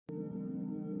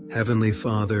Heavenly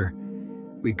Father,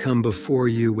 we come before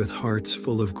you with hearts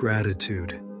full of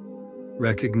gratitude,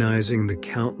 recognizing the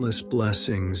countless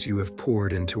blessings you have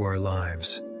poured into our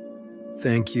lives.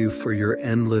 Thank you for your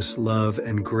endless love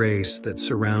and grace that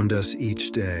surround us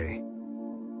each day.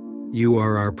 You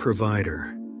are our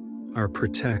provider, our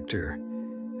protector,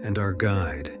 and our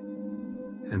guide,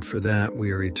 and for that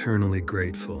we are eternally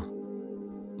grateful.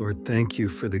 Lord, thank you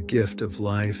for the gift of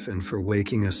life and for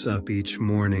waking us up each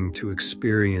morning to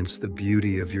experience the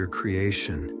beauty of your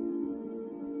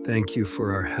creation. Thank you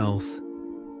for our health,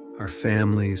 our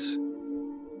families,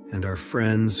 and our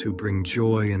friends who bring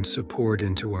joy and support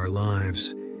into our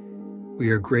lives.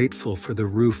 We are grateful for the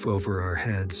roof over our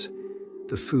heads,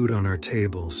 the food on our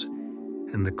tables,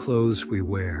 and the clothes we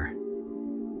wear.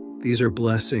 These are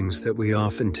blessings that we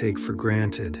often take for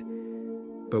granted,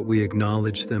 but we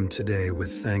acknowledge them today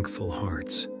with thankful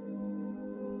hearts.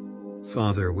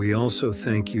 Father, we also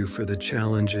thank you for the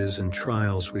challenges and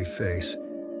trials we face,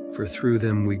 for through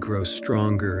them we grow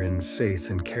stronger in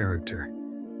faith and character.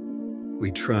 We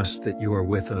trust that you are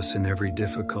with us in every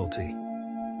difficulty,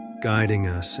 guiding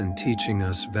us and teaching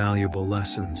us valuable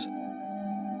lessons.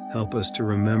 Help us to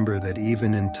remember that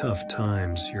even in tough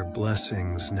times, your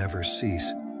blessings never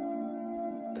cease.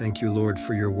 Thank you, Lord,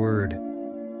 for your word,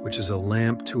 which is a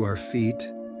lamp to our feet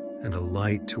and a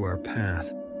light to our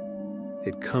path.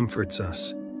 It comforts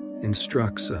us,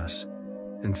 instructs us,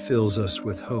 and fills us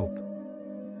with hope.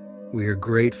 We are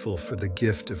grateful for the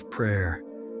gift of prayer,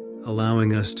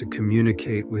 allowing us to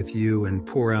communicate with you and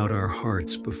pour out our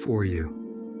hearts before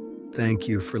you. Thank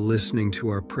you for listening to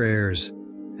our prayers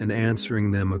and answering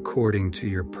them according to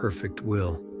your perfect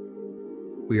will.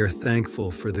 We are thankful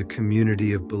for the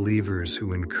community of believers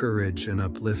who encourage and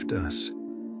uplift us.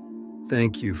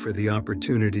 Thank you for the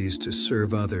opportunities to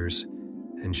serve others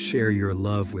and share your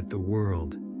love with the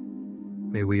world.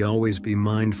 May we always be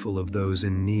mindful of those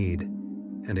in need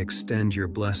and extend your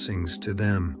blessings to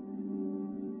them.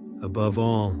 Above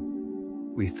all,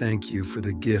 we thank you for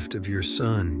the gift of your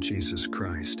Son, Jesus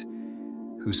Christ,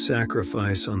 whose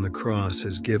sacrifice on the cross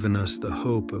has given us the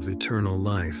hope of eternal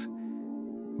life.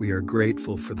 We are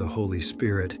grateful for the Holy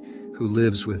Spirit who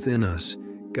lives within us,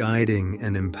 guiding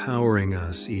and empowering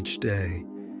us each day.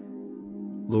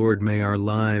 Lord, may our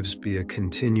lives be a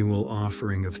continual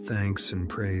offering of thanks and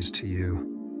praise to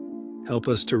you. Help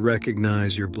us to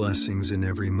recognize your blessings in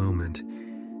every moment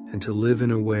and to live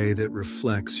in a way that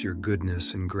reflects your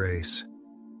goodness and grace.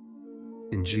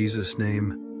 In Jesus'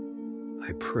 name,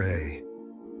 I pray.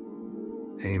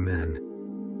 Amen.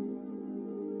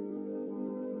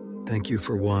 Thank you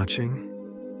for watching.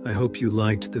 I hope you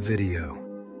liked the video.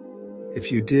 If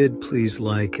you did, please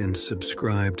like and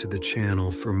subscribe to the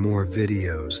channel for more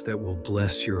videos that will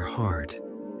bless your heart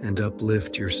and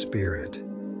uplift your spirit.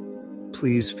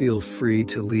 Please feel free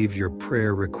to leave your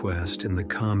prayer request in the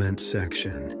comment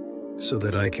section so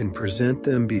that I can present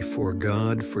them before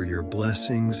God for your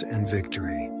blessings and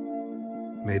victory.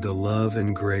 May the love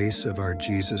and grace of our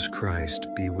Jesus Christ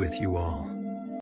be with you all.